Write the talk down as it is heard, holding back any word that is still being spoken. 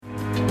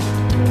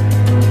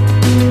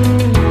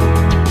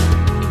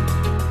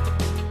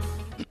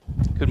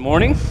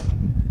morning.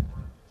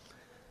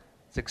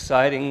 It's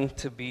exciting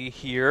to be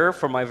here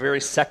for my very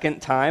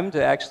second time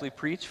to actually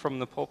preach from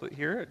the pulpit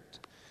here at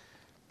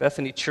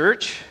Bethany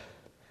Church.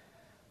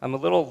 I'm a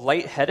little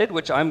lightheaded,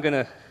 which I'm going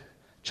to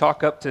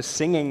chalk up to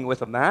singing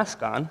with a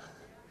mask on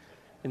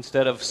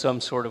instead of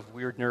some sort of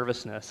weird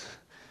nervousness.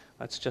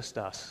 That's just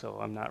us, so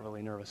I'm not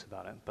really nervous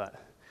about it, but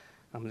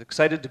I'm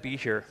excited to be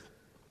here.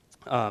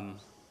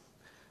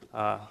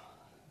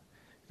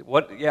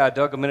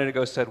 Doug a minute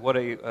ago said what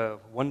a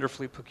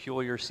wonderfully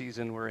peculiar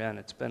season we're in.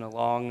 It's been a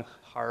long,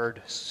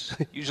 hard,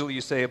 usually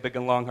you say a big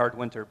and long, hard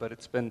winter, but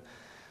it's been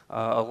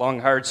a long,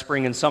 hard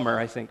spring and summer,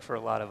 I think, for a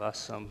lot of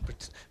us.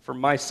 For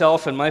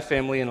myself and my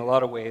family in a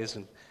lot of ways.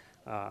 And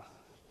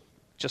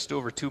just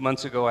over 2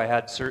 months ago, I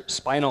had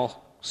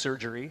spinal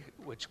surgery,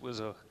 which was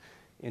an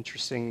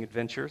interesting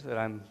adventure that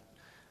I'm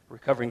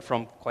recovering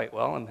from quite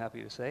well, I'm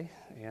happy to say.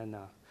 And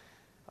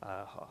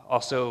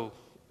also,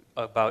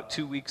 about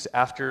 2 weeks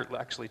after,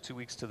 actually 2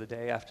 weeks to the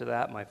day after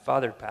that, my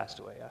father passed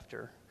away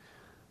after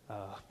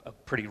a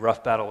pretty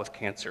rough battle with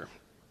cancer.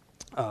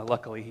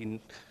 Luckily,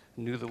 he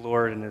knew the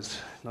Lord and is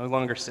no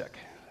longer sick.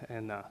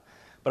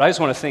 But I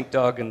just want to thank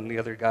Doug and the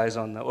other guys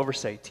on the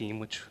oversight team,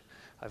 which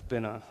I've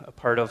been a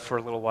part of for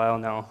a little while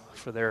now,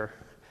 for their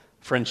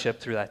friendship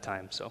through that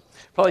time. So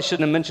probably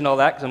shouldn't have mentioned all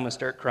that because I'm going to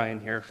start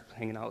crying here,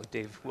 hanging out with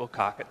Dave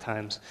Wilcock at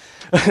times.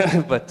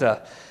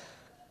 But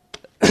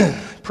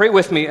pray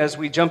with me as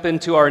we jump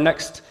into our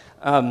next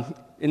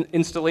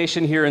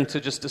installation here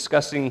into just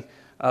discussing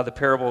the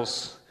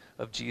parables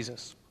of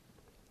Jesus.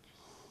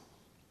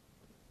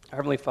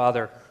 Heavenly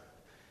Father,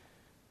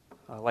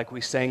 like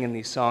we sang in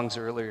these songs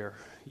earlier,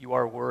 you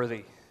are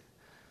worthy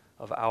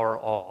of our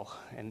all,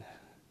 and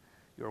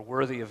you are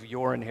worthy of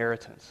your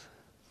inheritance.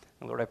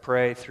 And Lord, I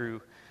pray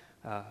through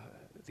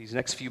these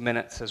next few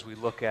minutes as we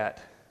look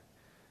at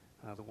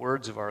the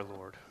words of our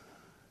Lord,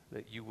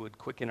 that you would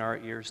quicken our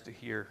ears to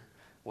hear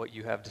what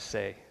you have to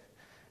say,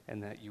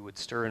 and that you would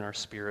stir in our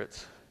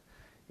spirits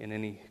in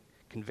any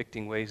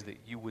convicting ways that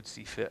you would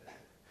see fit,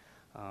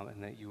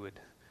 and that you would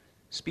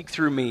speak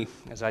through me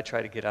as I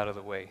try to get out of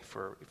the way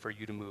for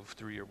you to move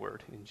through your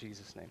word. In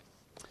Jesus' name,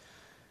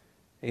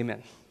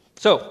 amen.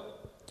 So,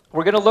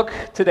 we're going to look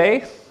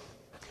today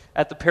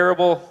at the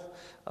parable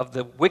of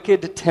the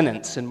wicked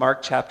tenants in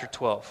Mark chapter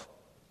 12.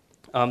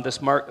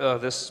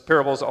 This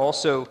parable is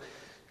also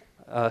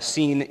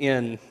seen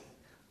in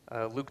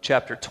Luke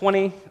chapter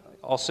 20,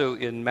 also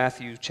in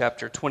Matthew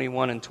chapter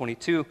 21 and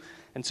 22.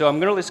 And so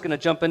I'm just going to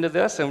jump into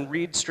this and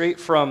read straight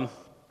from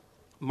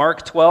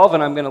Mark 12,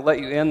 and I'm going to let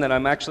you in that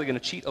I'm actually going to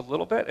cheat a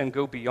little bit and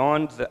go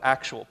beyond the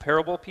actual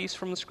parable piece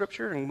from the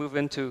scripture and move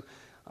into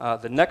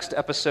the next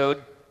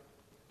episode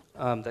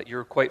that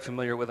you're quite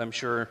familiar with, I'm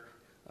sure,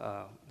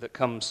 that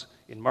comes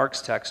in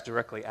Mark's text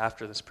directly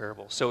after this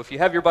parable. So if you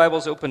have your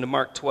Bibles open to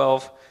Mark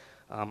 12,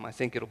 I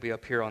think it'll be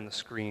up here on the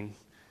screen.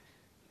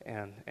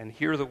 And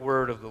hear the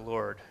word of the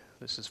Lord.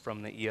 This is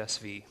from the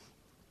ESV.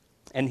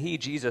 And he,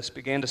 Jesus,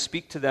 began to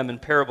speak to them in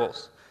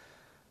parables.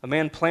 A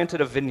man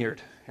planted a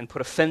vineyard and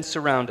put a fence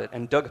around it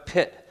and dug a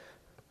pit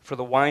for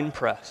the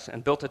winepress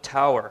and built a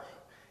tower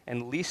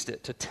and leased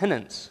it to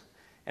tenants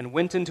and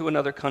went into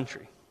another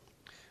country.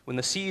 When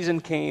the season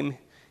came,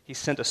 he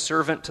sent a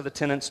servant to the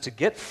tenants to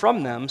get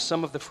from them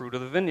some of the fruit of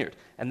the vineyard.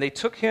 And they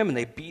took him and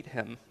they beat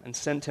him and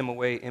sent him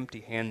away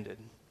empty-handed.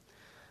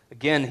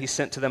 Again, he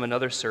sent to them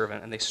another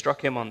servant, and they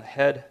struck him on the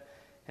head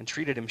and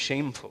treated him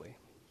shamefully.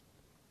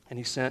 And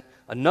he sent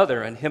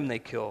another, and him they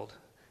killed.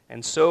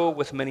 And so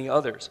with many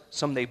others.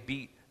 Some they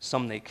beat,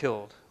 some they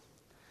killed.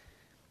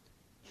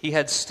 He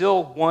had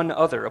still one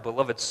other, a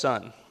beloved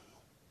son.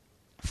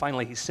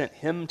 Finally, he sent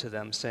him to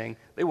them, saying,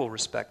 "They will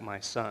respect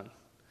my son."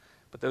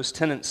 But those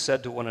tenants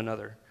said to one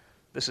another,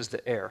 "This is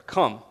the heir.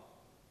 Come,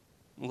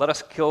 let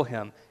us kill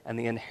him, and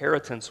the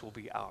inheritance will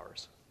be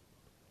ours."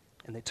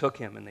 And they took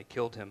him, and they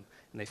killed him,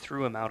 and they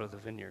threw him out of the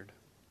vineyard.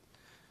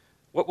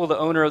 What will the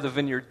owner of the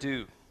vineyard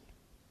do?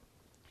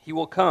 He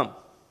will come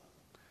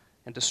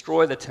and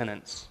destroy the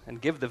tenants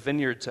and give the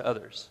vineyard to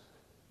others.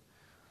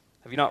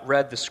 Have you not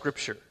read the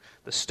scripture?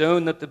 The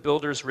stone that the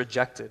builders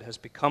rejected has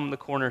become the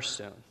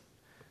cornerstone.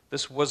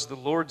 This was the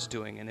Lord's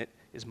doing, and it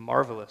is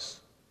marvelous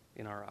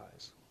in our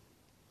eyes.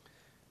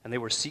 And they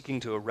were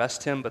seeking to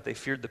arrest him, but they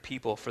feared the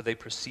people, for they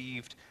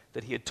perceived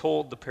that he had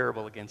told the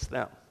parable against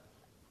them.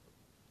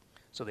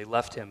 So they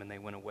left him and they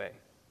went away.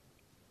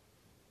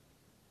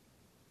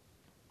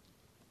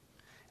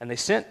 And they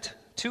sent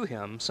to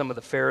him some of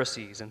the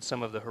Pharisees and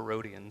some of the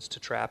Herodians to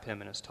trap him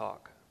in his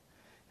talk.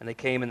 And they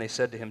came and they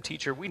said to him,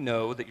 "Teacher, we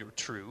know that you're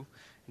true,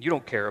 and you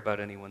don't care about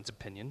anyone's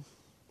opinion,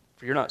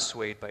 for you're not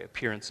swayed by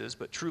appearances,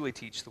 but truly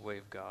teach the way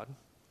of God.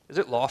 Is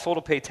it lawful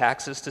to pay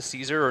taxes to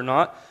Caesar or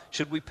not?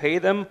 Should we pay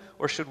them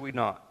or should we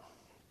not?"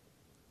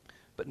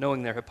 But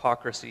knowing their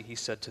hypocrisy, he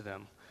said to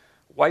them,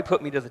 "Why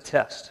put me to the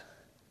test?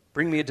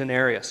 Bring me a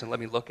denarius and let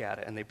me look at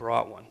it." And they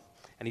brought one.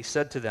 And he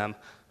said to them,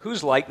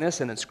 "Whose likeness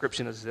and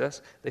inscription is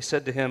this?" They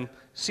said to him,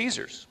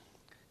 "Caesar's."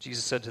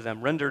 Jesus said to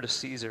them, "Render to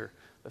Caesar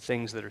the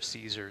things that are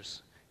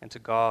Caesar's, and to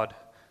God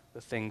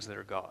the things that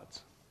are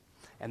God's."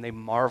 And they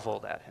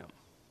marveled at him.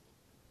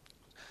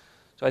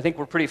 So I think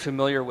we're pretty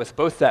familiar with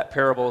both that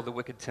parable of the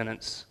wicked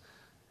tenants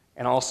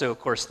and also,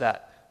 of course,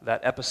 that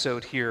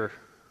episode here,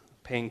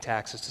 paying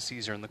taxes to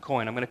Caesar and the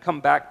coin. I'm going to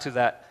come back to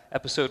that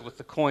episode with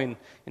the coin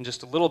in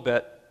just a little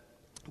bit.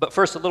 But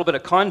first, a little bit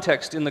of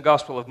context in the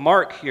Gospel of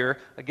Mark here.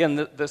 Again,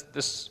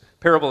 this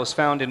parable is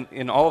found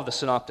in all of the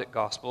synoptic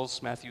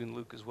Gospels, Matthew and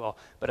Luke as well.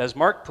 But as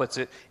Mark puts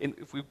it,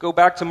 if we go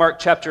back to Mark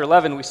chapter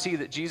 11, we see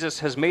that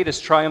Jesus has made his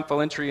triumphal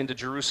entry into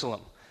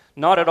Jerusalem.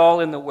 Not at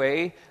all in the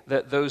way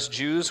that those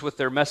Jews with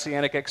their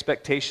messianic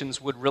expectations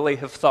would really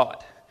have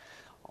thought.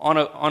 On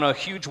a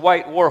huge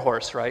white war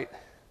horse, right?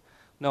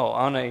 No,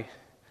 on a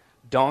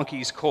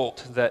donkey's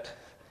colt that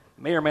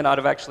may or may not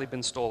have actually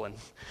been stolen.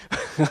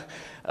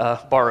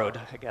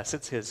 Borrowed, I guess.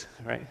 It's his,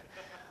 right?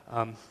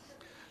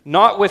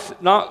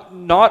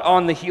 Not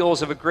on the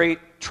heels of a great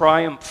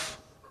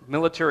triumph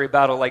military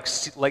battle like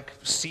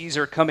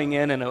Caesar coming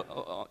in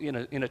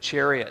a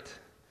chariot.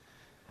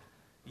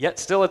 Yet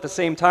still at the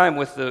same time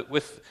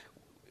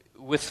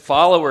with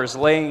followers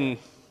laying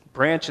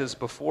branches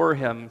before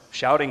him,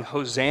 shouting,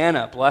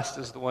 "Hosanna, blessed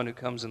is the one who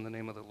comes in the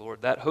name of the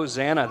Lord." That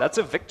Hosanna, that's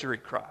a victory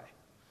cry.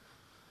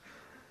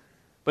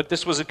 But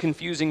this was a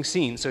confusing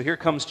scene. So here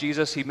comes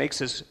Jesus. He makes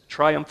his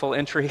triumphal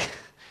entry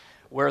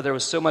where there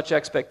was so much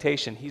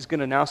expectation. He's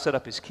going to now set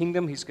up his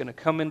kingdom. He's going to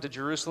come into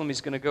Jerusalem.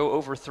 He's going to go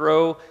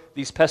overthrow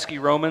these pesky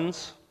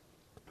Romans.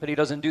 But he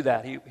doesn't do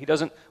that. He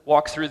doesn't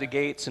walk through the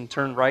gates and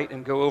turn right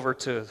and go over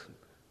to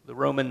the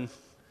Roman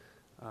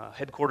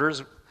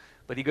headquarters.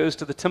 But he goes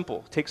to the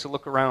temple, takes a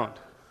look around.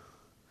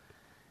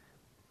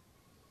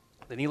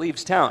 Then he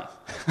leaves town.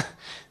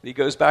 He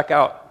goes back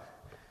out,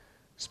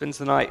 spends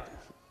the night.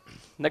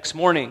 Next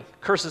morning,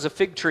 curses a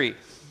fig tree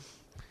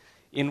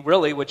in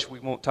really, which we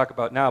won't talk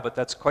about now, but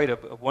that's quite a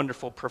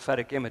wonderful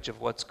prophetic image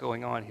of what's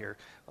going on here,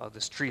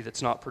 this tree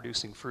that's not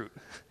producing fruit.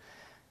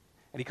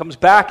 And he comes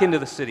back into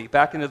the city,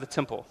 back into the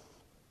temple,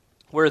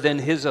 where then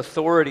his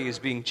authority is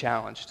being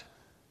challenged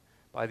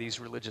by these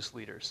religious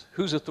leaders.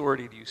 Whose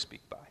authority do you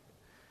speak by?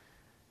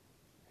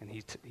 And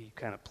he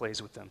kind of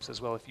plays with them,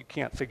 says, well, if you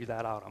can't figure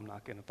that out, I'm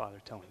not going to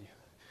bother telling you,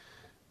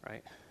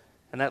 right?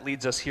 And that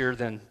leads us here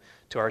then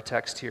to our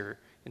text here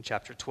in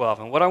chapter 12.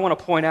 And what I want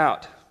to point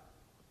out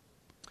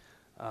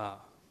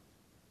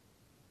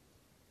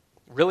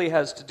really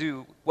has to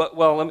do,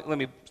 well, let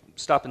me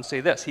stop and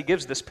say this. He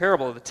gives this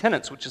parable of the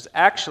tenants, which is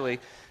actually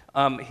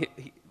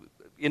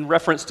in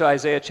reference to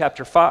Isaiah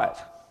chapter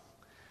 5.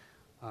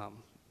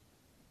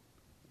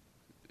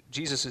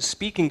 Jesus is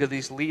speaking to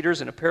these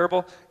leaders in a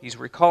parable. He's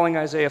recalling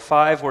Isaiah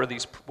 5, where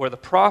the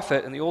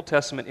prophet in the Old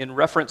Testament, in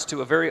reference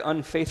to a very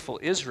unfaithful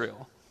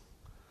Israel,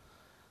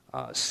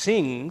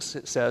 sings,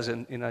 it says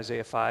in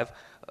Isaiah 5,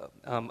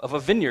 of a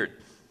vineyard.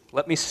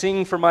 Let me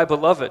sing for my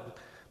beloved,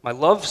 my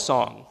love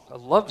song, a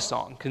love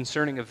song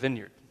concerning a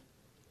vineyard.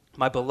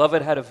 My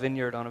beloved had a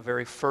vineyard on a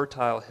very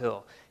fertile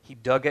hill. He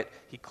dug it,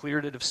 he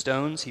cleared it of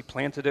stones, he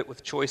planted it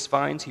with choice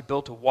vines, he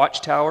built a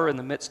watchtower in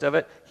the midst of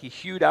it, he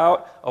hewed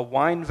out a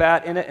wine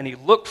vat in it, and he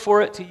looked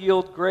for it to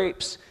yield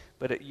grapes,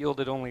 but it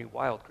yielded only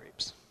wild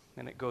grapes.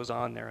 And it goes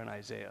on there in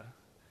Isaiah.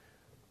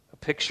 A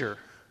picture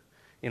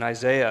in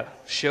Isaiah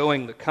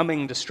showing the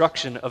coming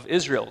destruction of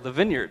Israel, the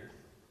vineyard.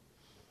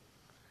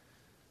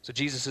 So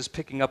Jesus is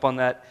picking up on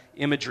that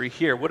imagery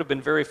here. Would have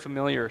been very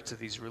familiar to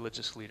these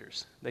religious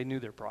leaders. They knew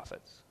their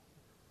prophets.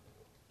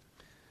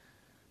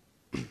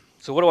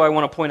 So what do I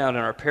want to point out in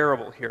our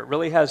parable here? It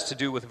really has to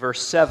do with verse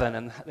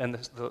 7 and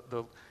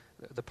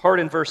the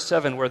part in verse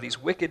 7 where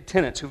these wicked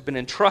tenants who've been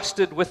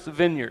entrusted with the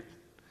vineyard,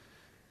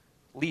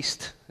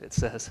 least, it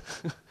says,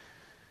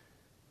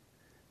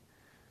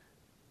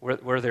 where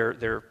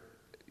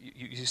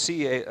you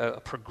see a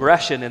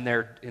progression in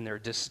their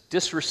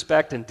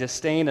disrespect and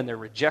disdain and their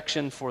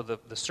rejection for the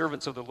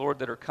servants of the Lord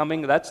that are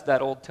coming. That's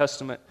that Old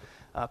Testament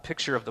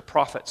picture of the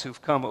prophets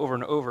who've come over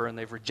and over, and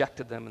they've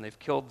rejected them and they've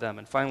killed them,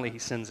 and finally he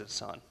sends his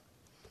son.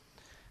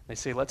 They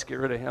say, let's get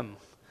rid of him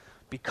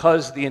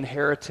because the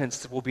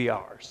inheritance will be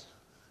ours.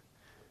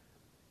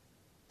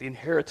 The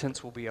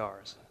inheritance will be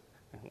ours.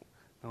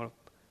 I want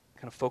to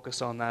kind of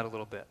focus on that a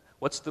little bit.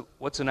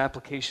 What's an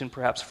application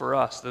perhaps for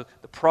us? The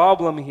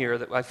problem here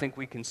that I think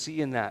we can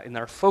see in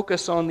their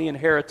focus on the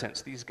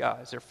inheritance, these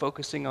guys, they're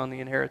focusing on the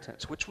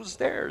inheritance, which was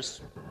theirs.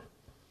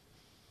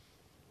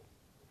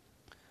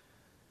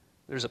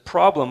 There's a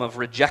problem of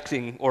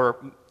rejecting,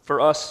 or for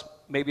us,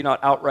 maybe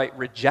not outright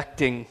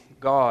rejecting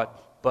God,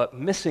 but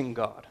missing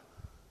God.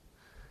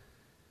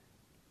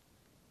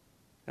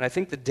 And I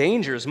think the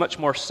danger is much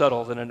more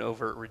subtle than an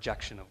overt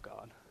rejection of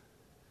God.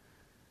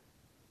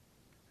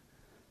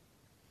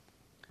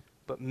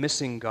 But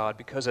missing God,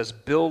 because as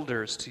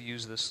builders, to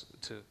use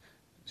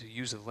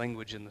the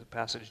language in the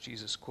passage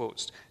Jesus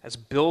quotes, as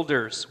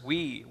builders,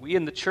 we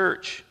in the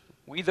church,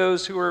 we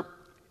those who are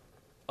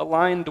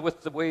aligned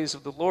with the ways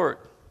of the Lord,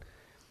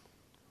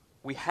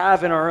 we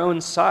have in our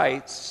own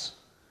sights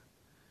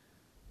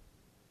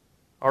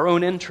our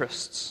own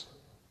interests,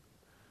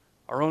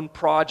 our own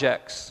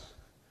projects.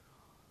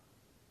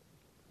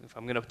 If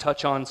I'm going to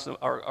touch on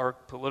our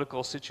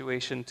political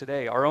situation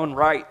today, our own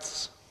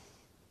rights.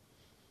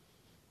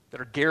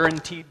 that are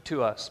guaranteed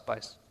to us by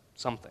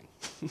something.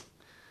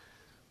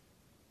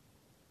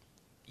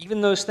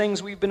 Even those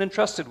things we've been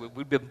entrusted with,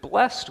 we've been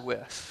blessed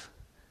with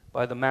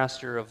by the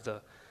master of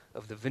the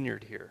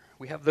vineyard here.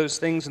 We have those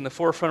things in the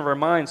forefront of our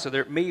minds, so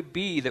there may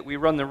be that we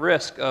run the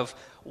risk of,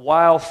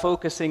 while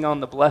focusing on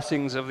the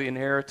blessings of the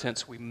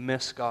inheritance, we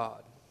miss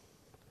God.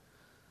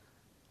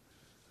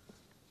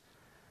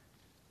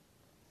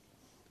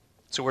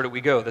 So where do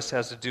we go? This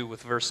has to do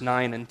with verse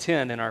 9 and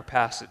 10 in our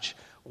passage.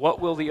 What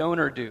will the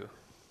owner do?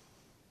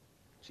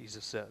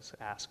 Jesus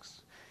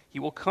asks. He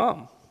will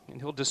come, and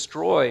he'll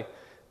destroy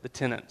the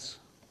tenants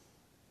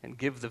and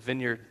give the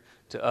vineyard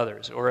to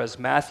others. Or as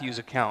Matthew's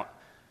account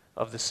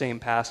of the same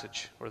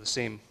passage or the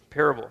same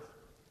parable,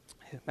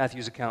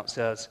 Matthew's account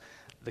says,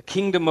 the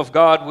kingdom of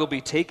God will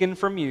be taken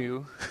from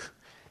you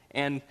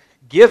and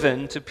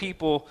given to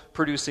people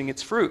producing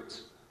its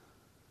fruits.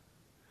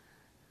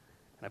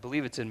 And I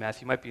believe it's in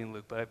Matthew, might be in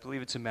Luke, but I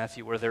believe it's in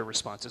Matthew where their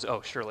response is,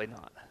 oh, surely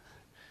not.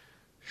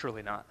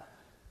 Surely not.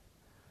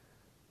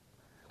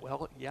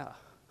 Well, yeah.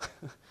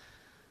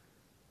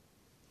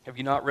 Have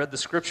you not read the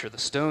scripture? The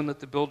stone that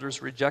the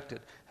builders rejected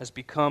has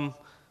become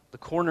the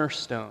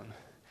cornerstone.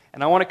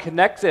 And I want to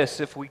connect this,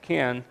 if we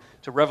can,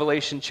 to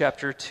Revelation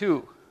chapter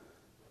 2,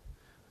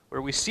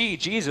 where we see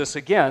Jesus,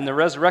 again, the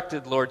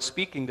resurrected Lord,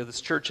 speaking to this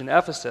church in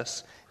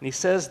Ephesus. And he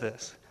says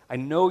this, I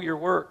know your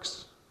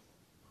works,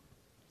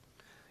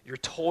 your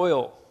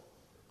toil,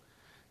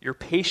 your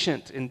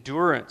patient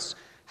endurance,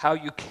 how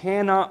you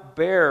cannot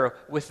bear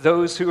with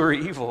those who are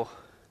evil.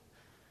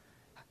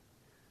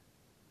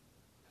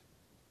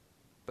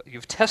 But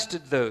you've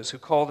tested those who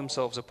call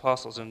themselves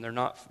apostles, and they're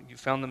not. You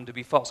found them to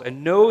be false. I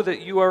know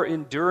that you are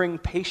enduring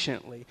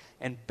patiently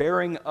and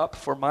bearing up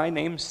for my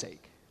name's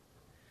sake.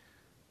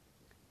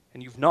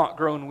 And you've not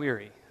grown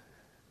weary.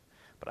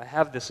 But I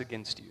have this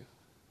against you.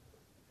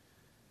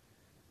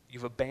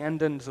 You've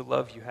abandoned the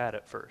love you had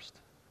at first.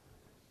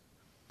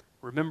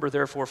 Remember,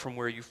 therefore, from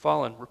where you've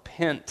fallen.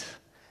 Repent.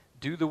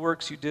 Do the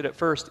works you did at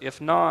first. If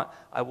not,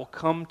 I will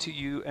come to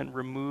you and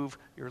remove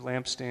your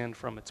lampstand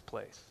from its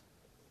place.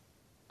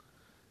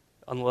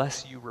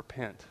 Unless you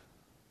repent.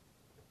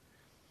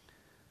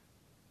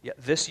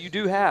 Yet this you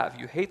do have.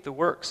 You hate the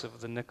works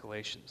of the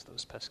Nicolaitans,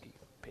 those pesky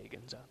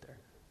pagans out there,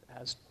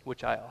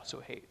 which I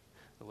also hate,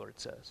 the Lord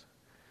says.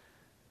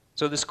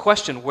 So this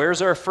question,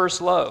 where's our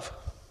first love?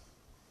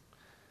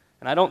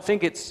 And I don't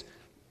think it's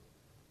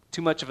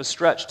too much of a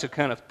stretch to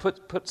kind of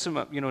put some,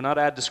 not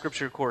add to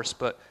Scripture, of course,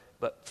 but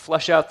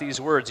flesh out these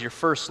words, your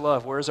first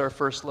love. Where's our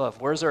first love?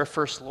 Where's our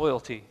first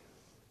loyalty?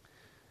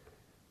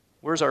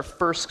 Where's our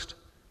first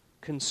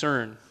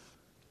concern?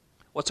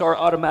 What's our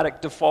automatic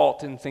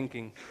default in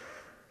thinking?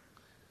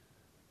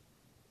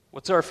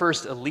 What's our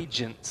first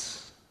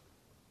allegiance?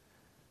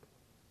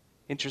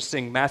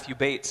 Interesting, Matthew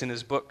Bates in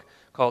his book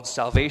called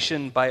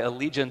Salvation by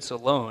Allegiance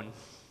Alone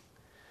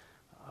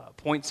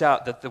points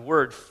out that the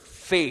word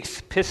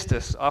faith,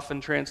 pistis, often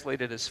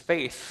translated as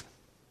faith,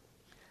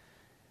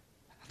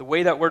 the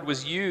way that word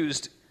was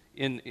used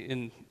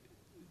in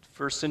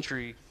first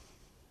century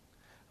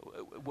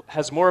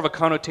has more of a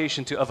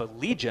connotation of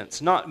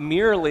allegiance, not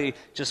merely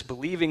just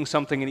believing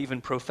something and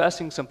even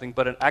professing something,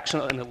 but an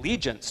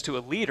allegiance to a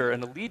leader,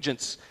 an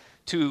allegiance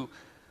to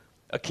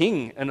a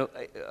king, and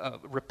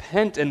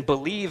repent and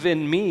believe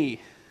in me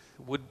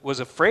was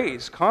a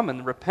phrase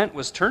common. Repent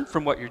was turn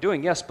from what you're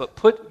doing, yes,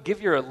 but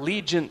give your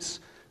allegiance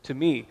to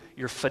me,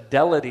 your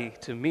fidelity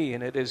to me,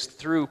 and it is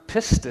through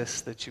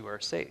pistis that you are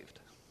saved.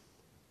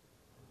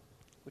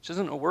 Which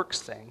isn't a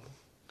works thing,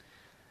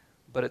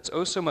 but it's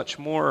oh so much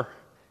more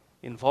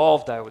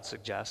involved, I would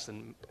suggest,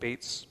 and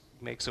Bates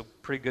makes a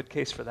pretty good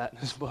case for that in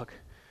his book.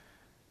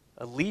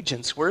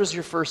 Allegiance, where's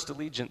your first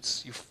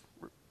allegiance? You've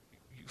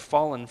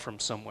fallen from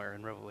somewhere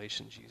in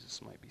Revelation,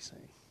 Jesus might be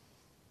saying.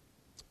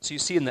 So you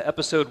see in the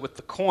episode with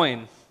the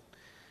coin,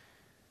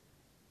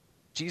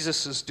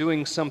 Jesus is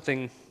doing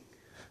something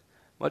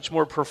much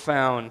more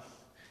profound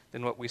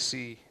than what we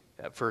see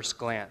at first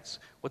glance.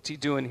 What's he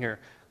doing here?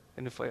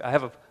 And if I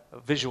have a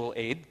visual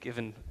aid,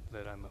 given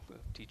that I'm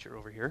a teacher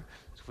over here,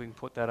 so if we can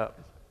put that up.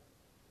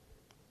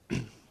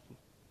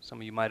 Some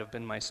of you might have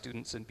been my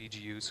students in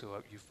BGU,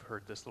 so you've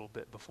heard this little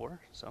bit before.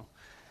 So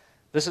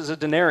this is a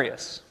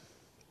denarius.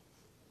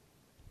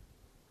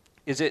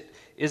 Is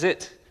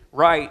it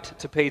right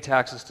to pay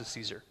taxes to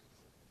Caesar?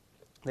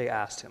 They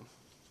asked him.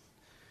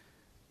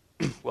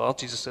 Well,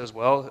 Jesus says,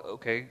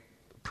 okay,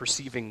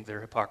 perceiving their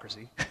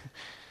hypocrisy.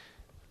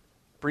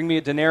 Bring me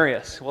a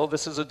denarius. Well,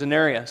 this is a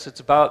denarius.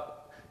 It's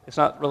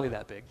not really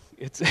that big.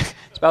 It's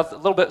about a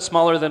little bit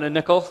smaller than a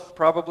nickel,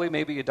 probably,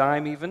 maybe a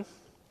dime even.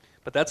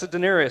 But that's a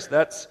denarius.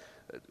 That's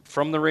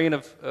from the reign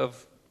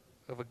of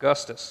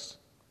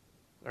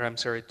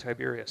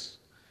Tiberius,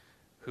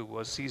 who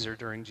was Caesar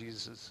during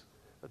Jesus'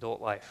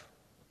 adult life.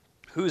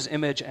 Whose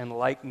image and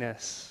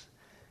likeness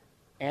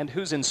and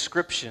whose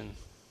inscription,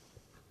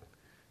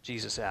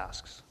 Jesus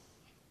asks.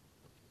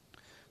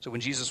 So when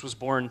Jesus was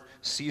born,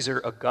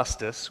 Caesar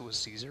Augustus was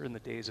Caesar in the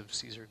days of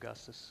Caesar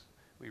Augustus.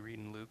 We read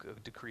in Luke, a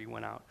decree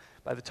went out.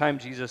 By the time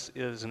Jesus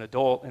is an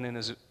adult and in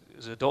his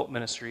adult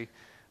ministry,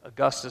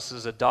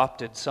 Augustus's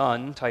adopted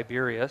son,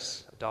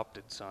 Tiberius,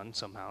 adopted son,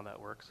 somehow that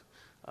works,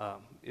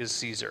 is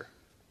Caesar.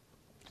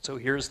 So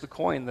here's the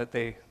coin that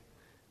they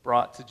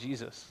brought to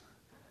Jesus.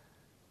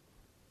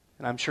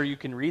 And I'm sure you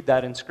can read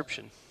that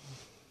inscription.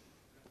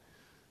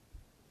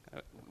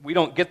 We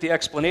don't get the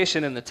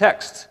explanation in the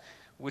text,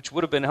 which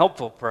would have been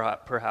helpful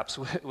perhaps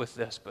with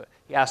this, but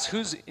he asks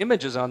whose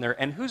image is on there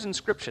and whose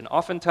inscription.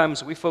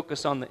 Oftentimes we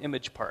focus on the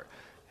image part.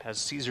 It has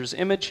Caesar's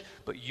image,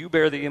 but you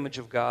bear the image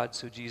of God,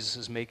 so Jesus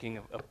is making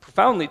a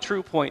profoundly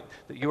true point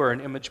that you are an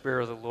image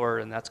bearer of the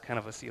Lord, and that's kind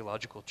of a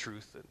theological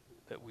truth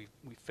that we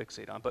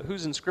fixate on. But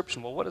whose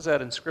inscription? Well, what does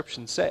that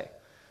inscription say?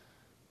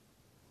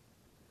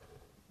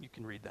 You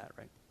can read that,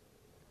 right?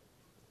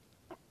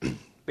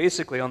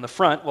 Basically, on the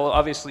front, well,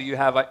 obviously you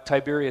have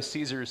Tiberius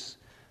Caesar's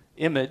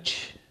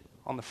image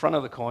on the front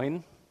of the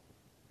coin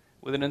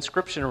with an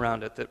inscription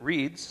around it that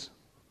reads,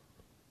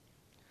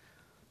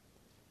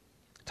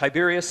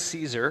 Tiberius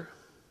Caesar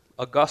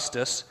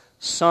Augustus,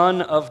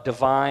 son of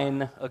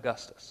divine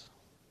Augustus.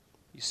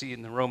 You see,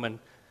 in the Roman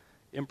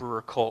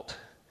emperor cult,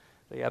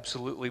 they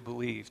absolutely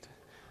believed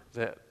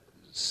that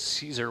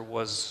Caesar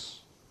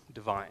was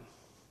divine.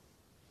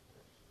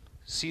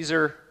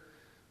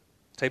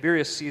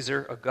 Tiberius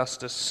Caesar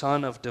Augustus,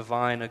 son of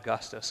divine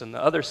Augustus. And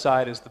the other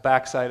side is the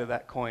back side of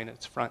that coin.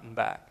 It's front and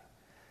back.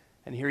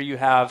 And here you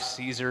have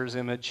Caesar's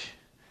image.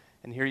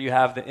 And here you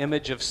have the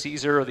image of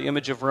Caesar, or the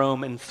image of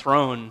Rome,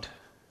 enthroned,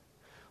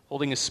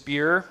 holding a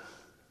spear.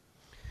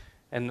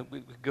 And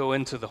we go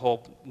into the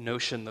whole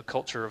notion, the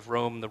culture of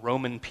Rome, the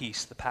Roman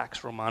peace, the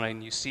Pax Romana.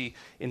 And you see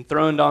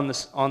enthroned on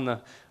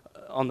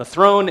the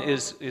throne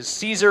is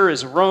Caesar,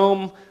 is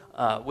Rome,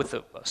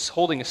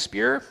 holding a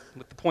spear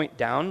with the point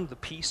down, the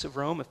peace of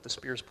Rome. If the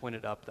spear is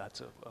pointed up,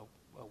 that's a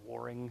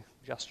warring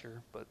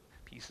gesture, but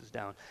peace is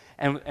down.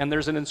 And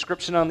there's an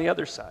inscription on the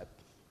other side.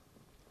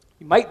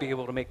 You might be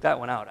able to make that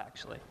one out,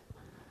 actually.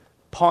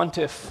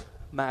 Pontiff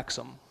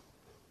Maxim,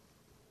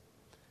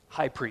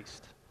 high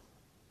priest.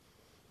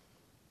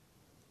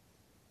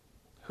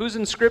 Whose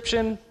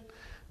inscription?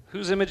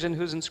 Whose image and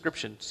whose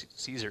inscription?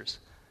 Caesar's.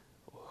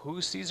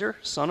 Who's Caesar?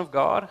 Son of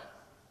God?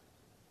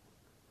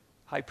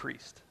 High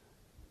priest.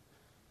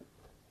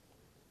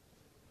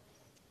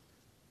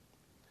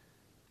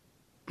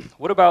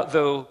 What about,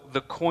 though,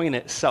 the coin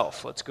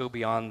itself? Let's go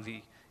beyond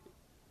the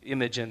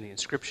image and the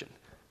inscription.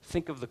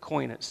 Think of the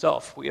coin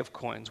itself. We have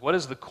coins. What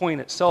is the coin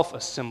itself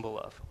a symbol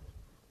of?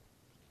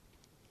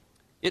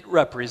 It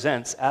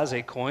represents, as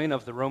a coin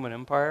of the Roman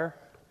Empire,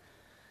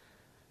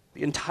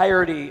 the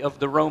entirety of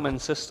the Roman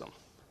system.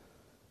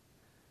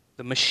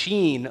 The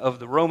machine of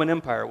the Roman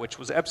Empire, which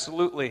was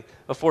absolutely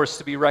a force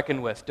to be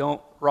reckoned with.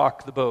 Don't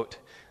rock the boat.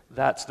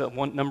 That's the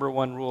number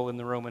one rule in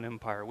the Roman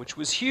Empire, which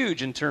was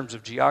huge in terms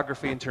of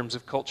geography, in terms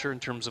of culture,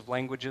 in terms of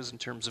languages, in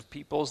terms of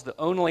peoples. The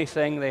only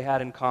thing they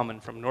had in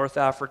common from North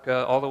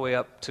Africa all the way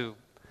up to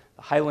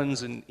the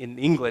Highlands in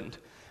England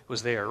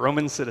was they are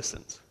Roman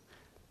citizens.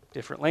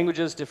 Different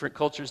languages, different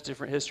cultures,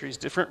 different histories,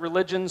 different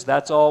religions.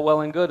 That's all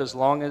well and good as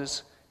long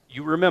as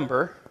you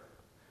remember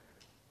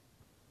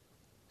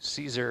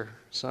Caesar,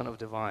 son of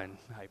divine,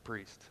 high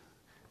priest,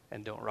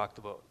 and don't rock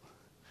the boat.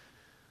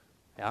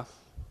 Yeah?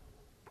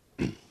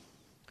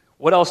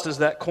 What else does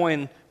that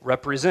coin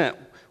represent?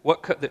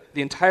 The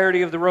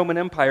entirety of the Roman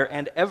Empire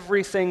and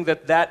everything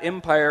that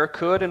empire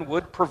could and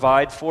would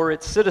provide for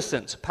its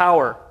citizens.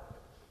 Power.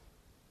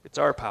 It's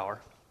our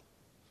power,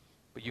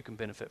 but you can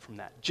benefit from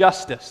that.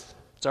 Justice.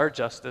 It's our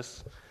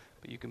justice,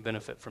 but you can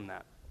benefit from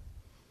that.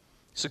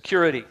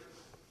 Security.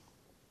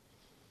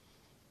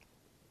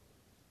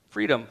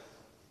 Freedom.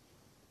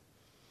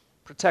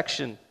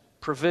 Protection.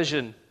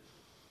 Provision.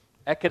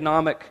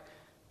 Economic,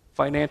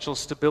 financial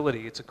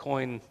stability. It's a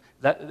coin.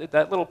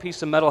 That little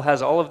piece of metal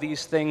has all of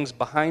these things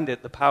behind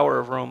it, the power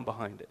of Rome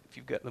behind it. If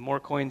you've got the more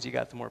coins you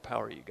got, the more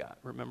power you got.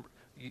 Remember,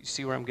 you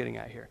see where I'm getting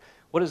at here.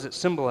 What is it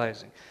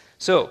symbolizing?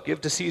 So, give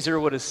to Caesar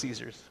what is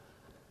Caesar's.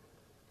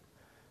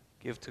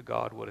 Give to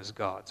God what is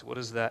God's. What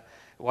is that?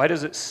 Why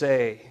does it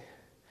say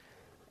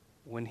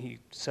when he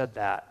said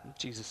that,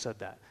 Jesus said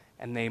that,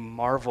 and they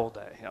marveled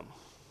at him?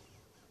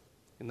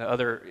 In the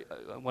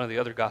one of the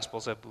other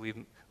Gospels, I believe,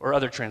 or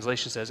other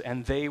translations says,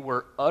 and they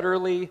were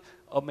utterly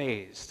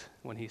amazed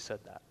when he said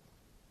that.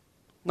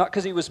 Not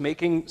because he was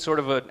making sort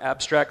of an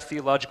abstract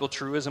theological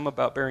truism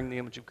about bearing the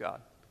image of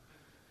God,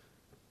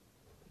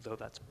 though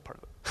that's part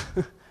of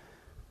it.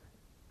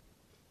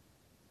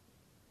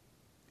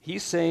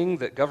 He's saying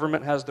that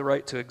government has the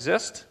right to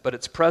exist, but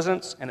its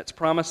presence and its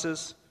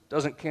promises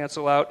doesn't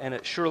cancel out, and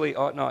it surely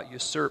ought not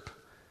usurp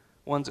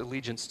one's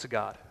allegiance to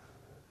God.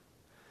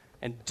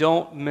 And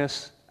don't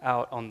miss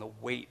out on the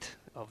weight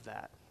of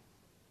that.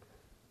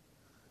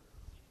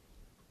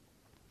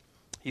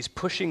 He's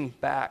pushing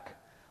back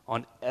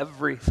on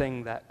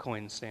everything that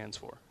coin stands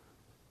for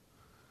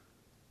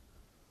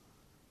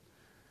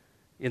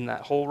in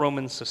that whole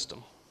Roman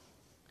system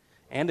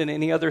and in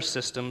any other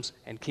systems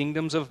and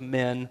kingdoms of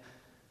men,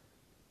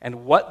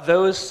 and what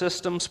those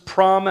systems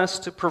promise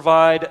to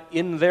provide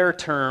in their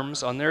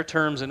terms, on their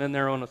terms and in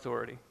their own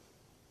authority.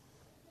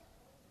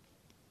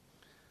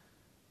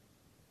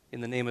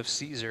 in the name of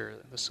Caesar,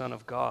 the Son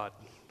of God,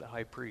 the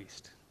high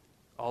priest.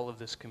 All of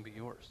this can be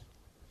yours.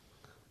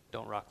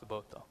 Don't rock the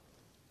boat, though.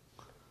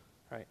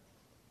 Right?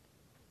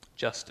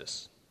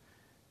 Justice,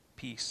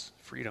 peace,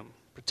 freedom,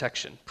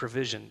 protection,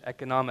 provision,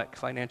 economic,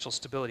 financial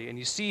stability. And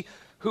you see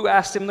who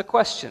asked him the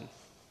question.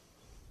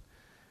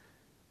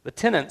 The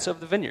tenants of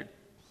the vineyard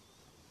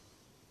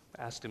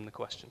asked him the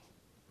question.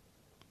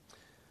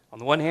 On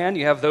the one hand,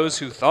 you have those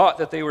who thought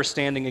that they were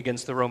standing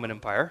against the Roman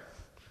Empire,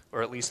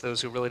 or at least those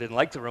who really didn't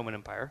like the Roman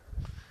Empire.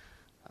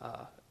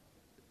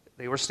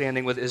 They were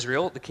standing with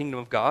Israel, the kingdom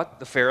of God,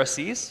 the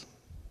Pharisees,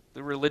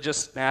 the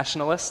religious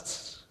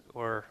nationalists,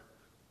 or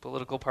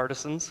political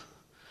partisans.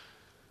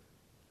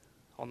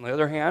 On the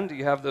other hand,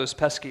 you have those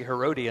pesky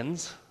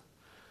Herodians.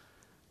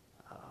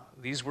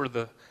 These were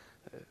the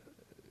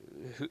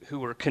who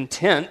were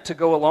content to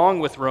go along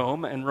with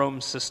Rome and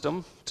Rome's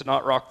system, to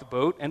not rock the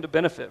boat, and to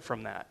benefit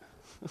from that.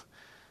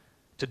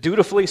 To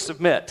dutifully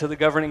submit to the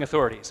governing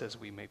authorities, as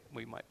we might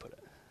put it.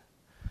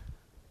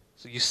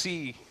 So you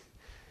see,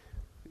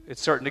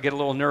 it's starting to get a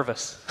little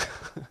nervous.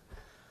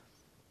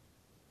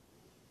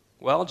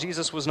 Well,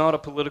 Jesus was not a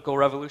political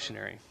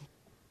revolutionary,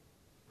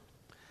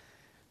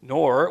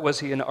 nor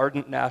was he an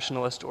ardent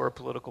nationalist or a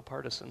political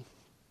partisan.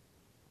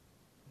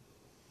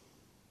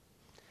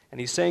 And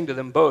he's saying to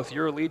them both,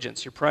 your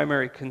allegiance, your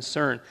primary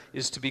concern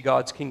is to be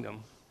God's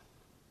kingdom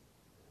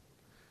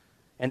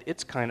and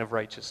its kind of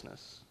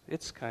righteousness,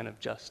 its kind of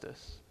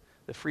justice,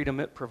 the freedom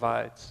it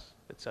provides,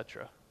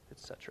 etc.,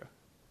 etc.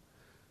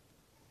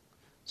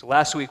 So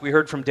last week we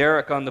heard from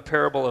Derek on the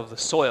parable of the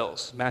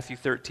soils, Matthew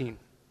 13,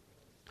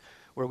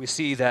 where we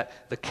see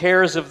that the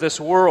cares of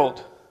this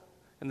world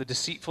and the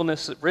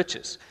deceitfulness of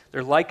riches,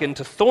 they're likened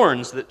to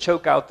thorns that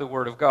choke out the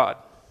word of God.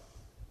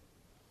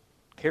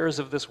 Cares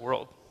of this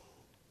world.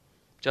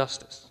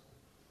 Justice,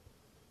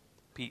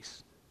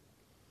 peace,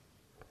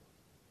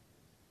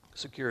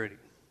 security,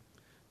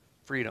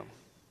 freedom,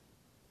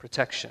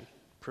 protection,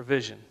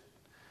 provision,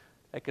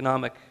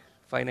 economic,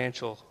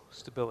 financial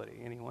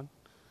stability. Anyone?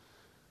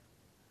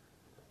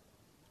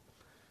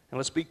 And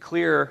let's be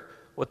clear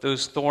what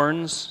those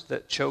thorns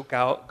that choke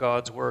out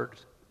God's word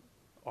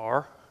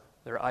are.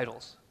 They're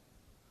idols.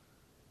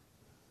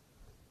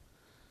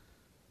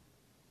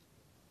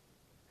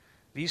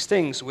 These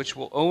things, which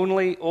will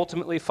only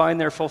ultimately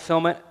find their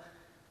fulfillment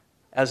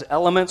as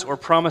elements or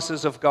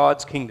promises of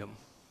God's kingdom.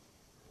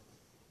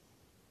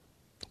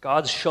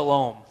 God's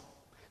shalom.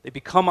 They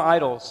become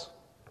idols.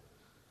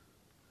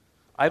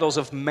 Idols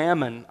of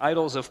mammon,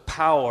 idols of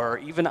power,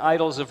 even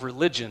idols of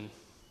religion.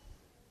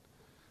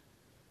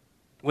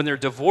 When they're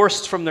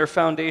divorced from their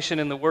foundation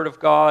in the Word of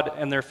God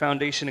and their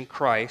foundation in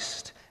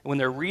Christ, when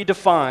they're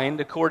redefined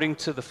according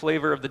to the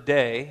flavor of the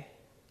day,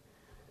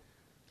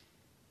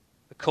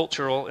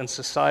 cultural and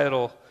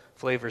societal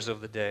flavors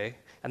of the day,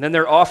 and then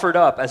they're offered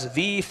up as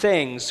the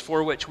things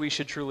for which we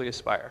should truly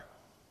aspire.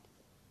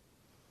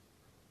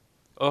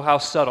 Oh, how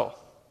subtle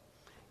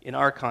in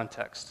our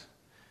context,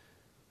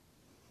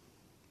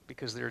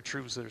 because they are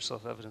truths that are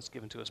self-evident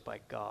given to us by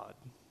God,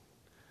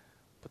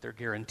 but they're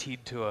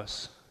guaranteed to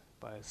us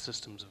by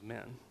systems of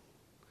men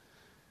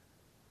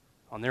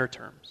on their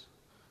terms.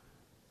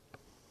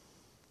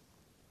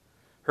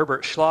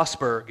 Herbert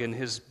Schlossberg, in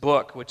his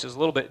book, which is a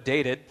little bit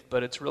dated,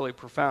 but it's really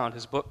profound,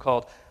 his book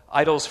called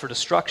Idols for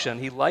Destruction,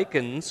 he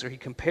likens, or he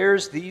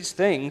compares these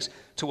things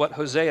to what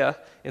Hosea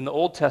in the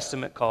Old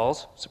Testament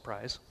calls,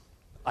 surprise,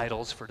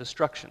 idols for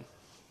destruction.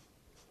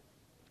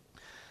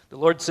 The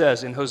Lord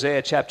says in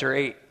Hosea chapter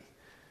 8,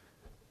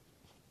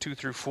 2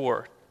 through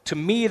 4, to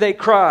me they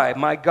cry,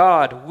 my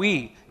God,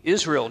 we,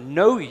 Israel,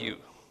 know you.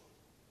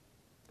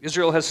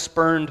 Israel has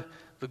spurned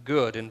the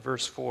good, in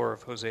verse 4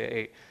 of Hosea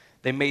 8.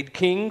 They made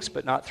kings,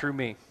 but not through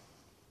me.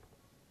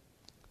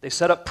 They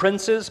set up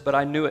princes, but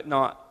I knew it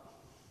not.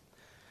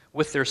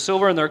 With their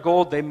silver and their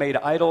gold, they made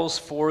idols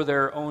for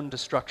their own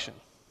destruction.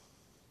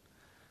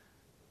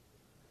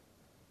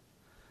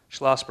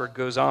 Schlossberg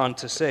goes on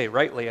to say,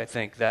 rightly I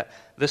think, that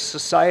this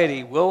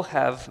society will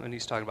have, and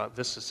he's talking about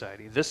this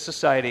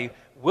society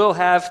will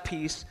have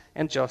peace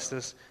and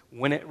justice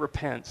when it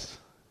repents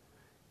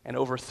and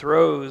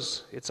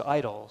overthrows its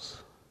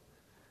idols,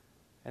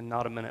 and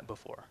not a minute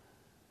before.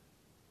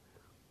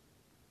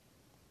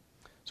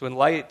 So in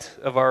light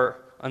of our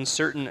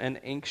uncertain and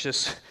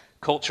anxious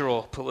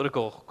cultural,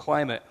 political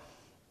climate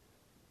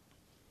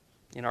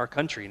in our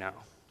country now,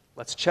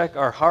 let's check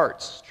our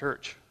hearts,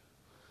 church,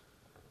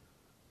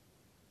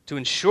 to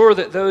ensure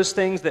that those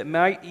things that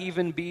might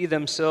even be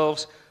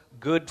themselves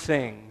good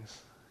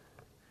things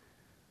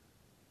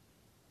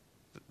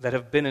that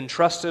have been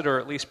entrusted or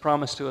at least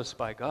promised to us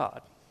by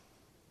God,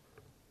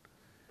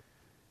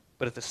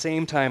 but at the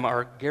same time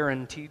are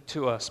guaranteed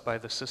to us by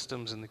the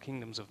systems and the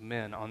kingdoms of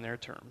men on their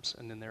terms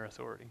and in their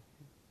authority.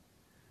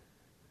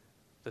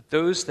 That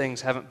those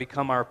things haven't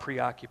become our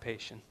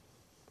preoccupation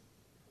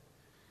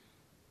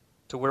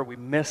to where we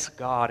miss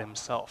God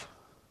himself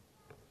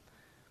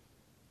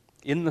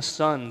in the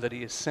Son that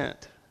he has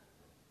sent,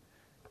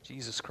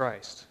 Jesus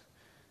Christ.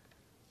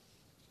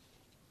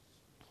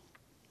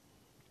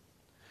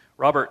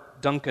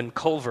 Robert Duncan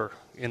Culver,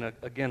 in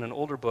an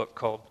older book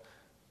called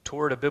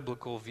Toward a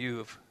Biblical View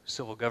of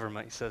Civil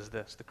Government, he says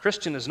this: the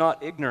Christian is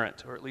not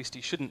ignorant, or at least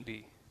he shouldn't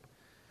be,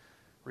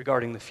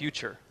 regarding the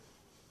future.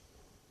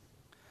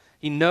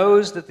 He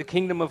knows that the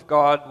kingdom of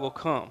God will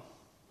come.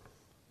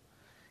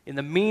 In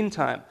the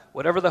meantime,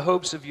 whatever the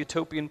hopes of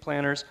utopian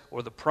planners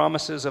or the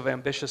promises of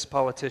ambitious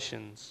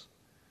politicians,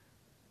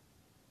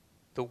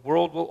 the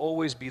world will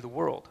always be the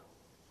world.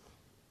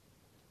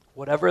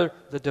 Whatever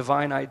the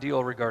divine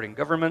ideal regarding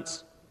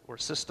governments or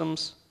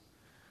systems,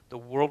 the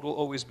world will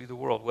always be the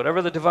world.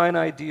 Whatever the divine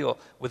ideal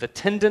with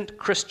attendant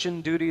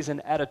Christian duties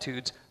and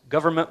attitudes,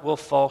 government will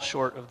fall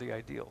short of the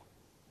ideal.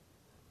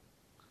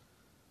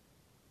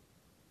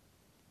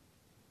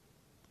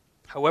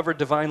 However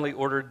divinely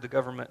ordered the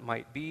government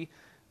might be,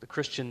 the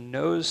Christian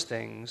knows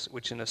things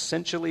which an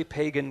essentially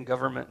pagan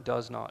government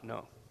does not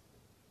know.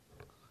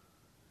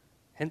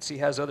 Hence he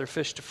has other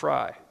fish to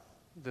fry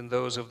than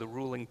those of the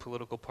ruling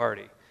political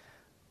party.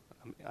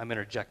 I'm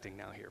interjecting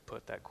now here.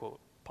 Put that quote,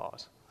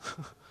 pause.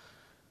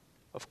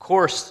 Of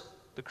course,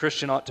 the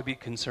Christian ought to be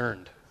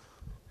concerned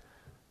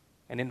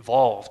and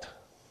involved.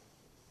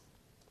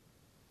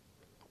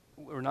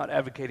 We're not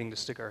advocating to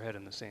stick our head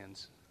in the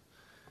sands.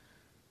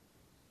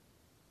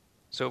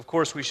 So, of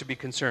course, we should be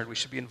concerned. We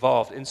should be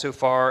involved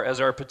insofar as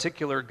our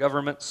particular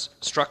government's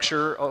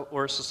structure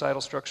or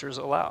societal structures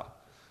allow.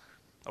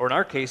 Or in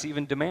our case,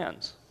 even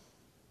demands.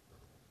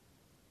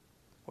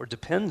 Or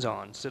depends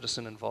on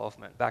citizen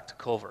involvement. Back to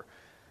Culver.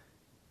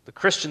 The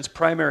Christian's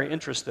primary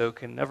interest, though,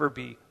 can never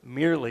be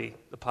merely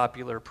the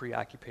popular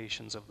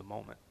preoccupations of the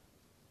moment.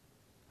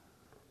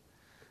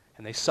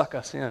 And they suck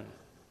us in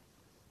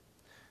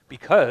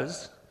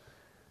because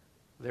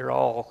they're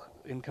all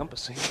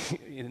encompassing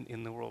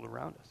in the world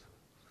around us.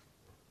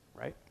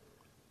 Right?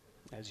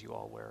 As you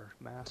all wear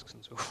masks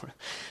and so forth.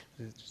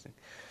 It's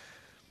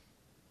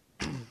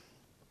interesting.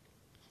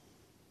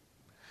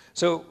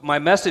 So my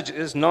message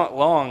is not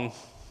long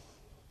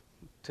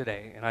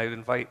today, and I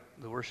invite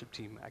the worship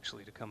team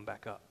actually to come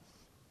back up.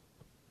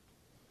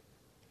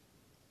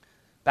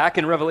 Back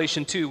in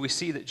Revelation 2, we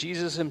see that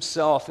Jesus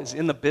himself is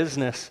in the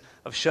business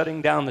of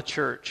shutting down the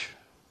church,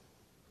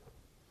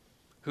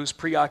 whose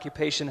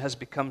preoccupation has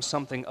become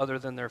something other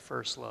than their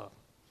first love,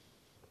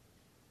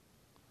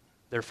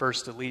 their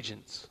first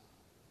allegiance.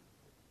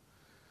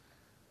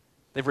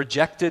 They've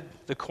rejected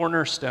the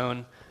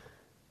cornerstone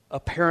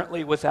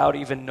apparently without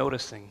even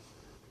noticing.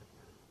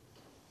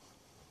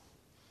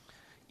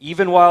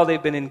 Even while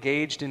they've been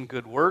engaged in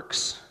good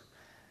works,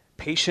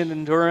 patient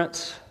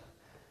endurance,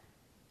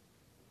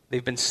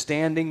 they've been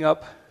standing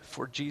up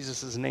for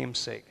Jesus'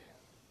 namesake.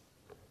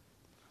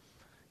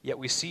 Yet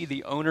we see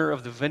the owner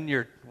of the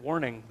vineyard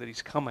warning that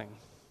he's coming,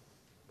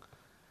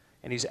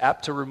 and he's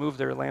apt to remove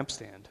their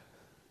lampstand.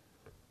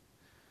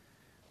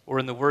 Or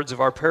in the words of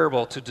our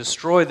parable, to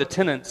destroy the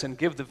tenants and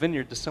give the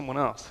vineyard to someone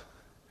else.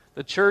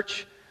 The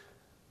church,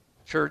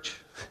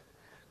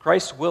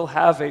 Christ will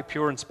have a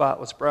pure and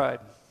spotless bride.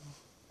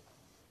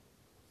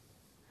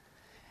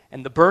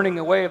 And the burning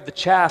away of the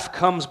chaff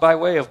comes by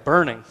way of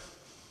burning.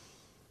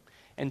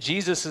 And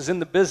Jesus is in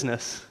the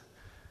business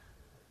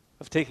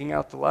of taking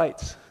out the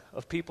lights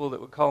of people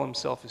that would call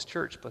himself his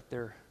church, but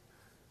they're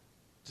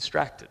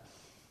distracted.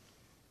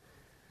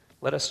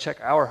 Let us check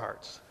our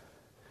hearts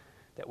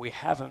that we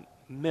haven't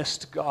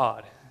missed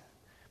God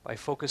by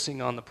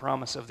focusing on the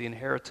promise of the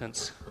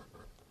inheritance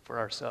for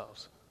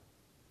ourselves.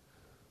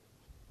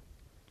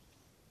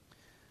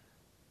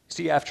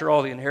 See, after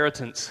all, the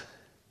inheritance,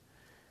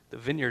 the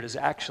vineyard is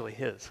actually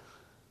his,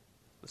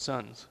 the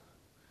Son's.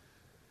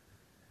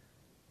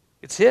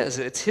 It's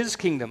his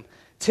kingdom,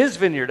 it's his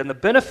vineyard, and the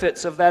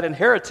benefits of that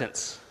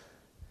inheritance,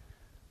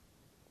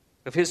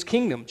 of his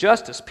kingdom,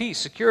 justice, peace,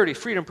 security,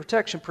 freedom,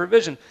 protection,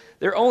 provision,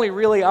 they're only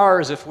really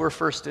ours if we're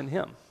first in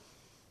him.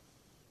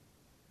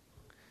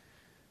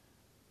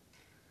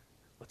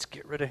 Let's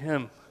get rid of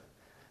him,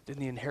 then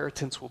the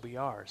inheritance will be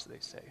ours, they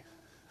say.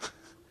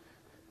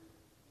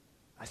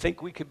 I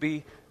think we could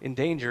be in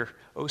danger,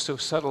 oh so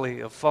subtly,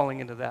 of falling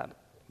into that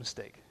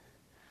mistake.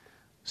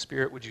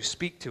 Spirit, would you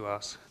speak to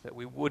us that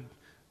we would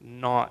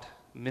not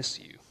miss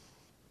you?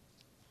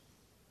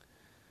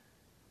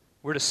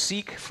 We're to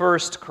seek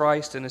first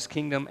Christ and his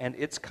kingdom and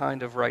its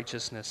kind of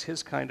righteousness,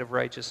 his kind of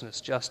righteousness,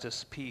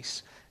 justice,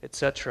 peace,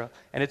 etc.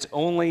 And it's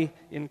only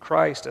in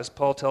Christ, as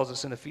Paul tells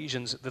us in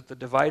Ephesians, that the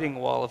dividing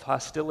wall of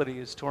hostility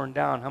is torn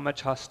down. How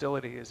much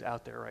hostility is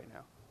out there right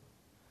now?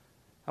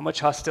 How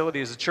much hostility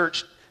is the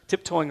church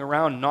tiptoeing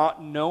around,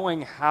 not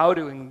knowing how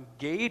to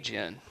engage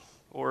in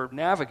or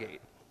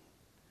navigate?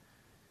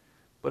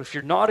 But if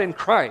you're not in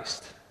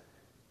Christ,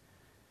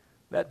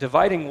 that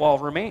dividing wall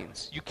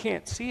remains. You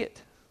can't see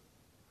it.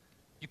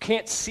 You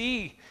can't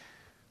see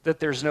that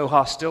there's no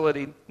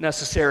hostility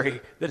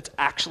necessary, that it's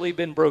actually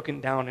been broken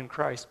down in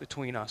Christ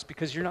between us,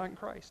 because you're not in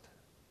Christ.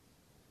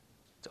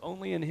 It's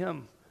only in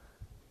him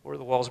where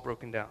the wall's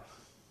broken down.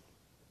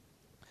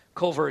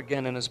 Culver,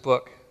 again in his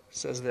book,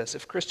 says this: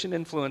 if Christian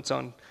influence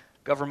on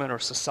government or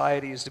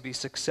society is to be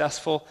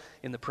successful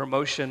in the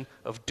promotion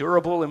of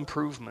durable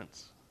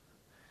improvements,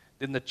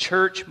 then the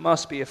church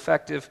must be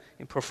effective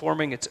in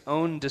performing its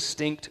own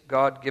distinct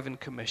God-given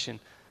commission,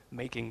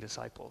 making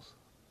disciples.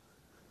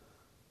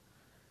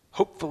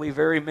 Hopefully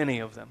very many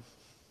of them,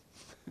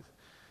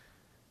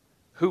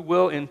 who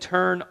will in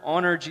turn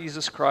honor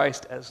Jesus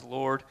Christ as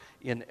Lord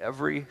in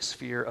every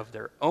sphere of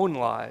their own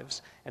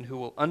lives, and who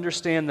will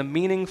understand the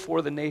meaning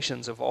for the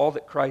nations of all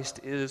that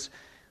Christ is,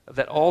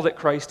 all that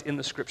Christ in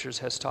the Scriptures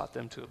has taught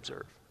them to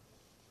observe.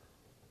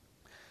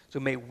 So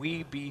may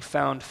we be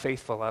found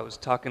faithful. I was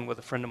talking with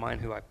a friend of mine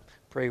who I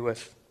pray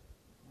with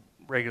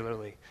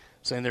regularly,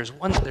 saying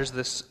there's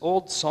this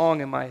old song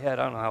in my head,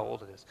 I don't know how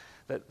old it is,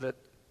 that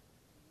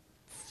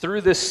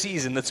through this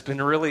season that's been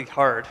really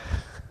hard,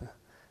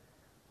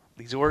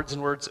 these words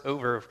and words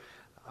over,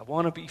 I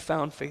want to be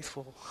found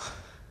faithful.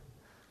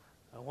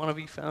 I want to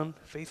be found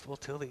faithful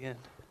till the end.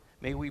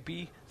 May we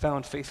be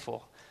found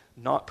faithful,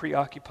 not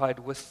preoccupied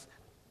with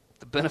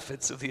the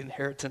benefits of the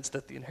inheritance,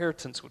 that the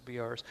inheritance would be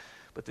ours,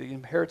 but the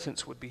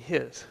inheritance would be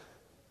His,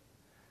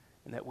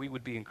 and that we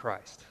would be in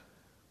Christ.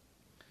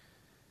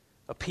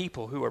 A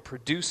people who are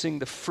producing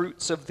the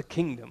fruits of the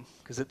kingdom,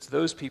 because it's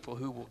those people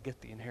who will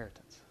get the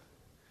inheritance,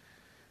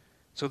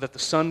 so that the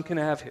Son can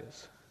have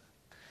His.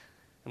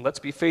 And let's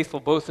be faithful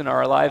both in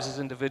our lives as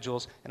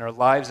individuals and our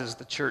lives as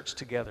the church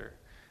together,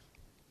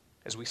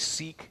 as we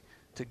seek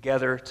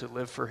together to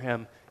live for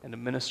Him and to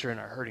minister in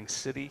our hurting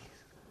city,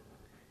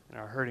 in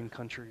our hurting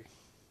country,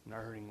 in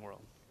our hurting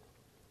world.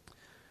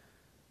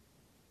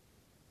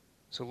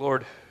 So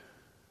Lord,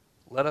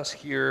 let us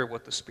hear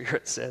what the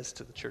Spirit says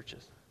to the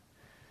churches.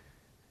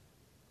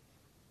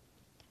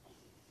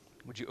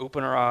 Would you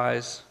open our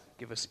eyes,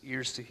 give us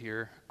ears to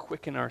hear,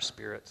 quicken our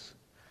spirits,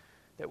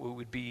 that we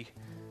would be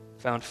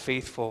found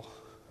faithful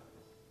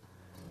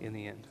in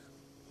the end.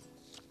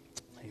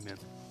 Amen.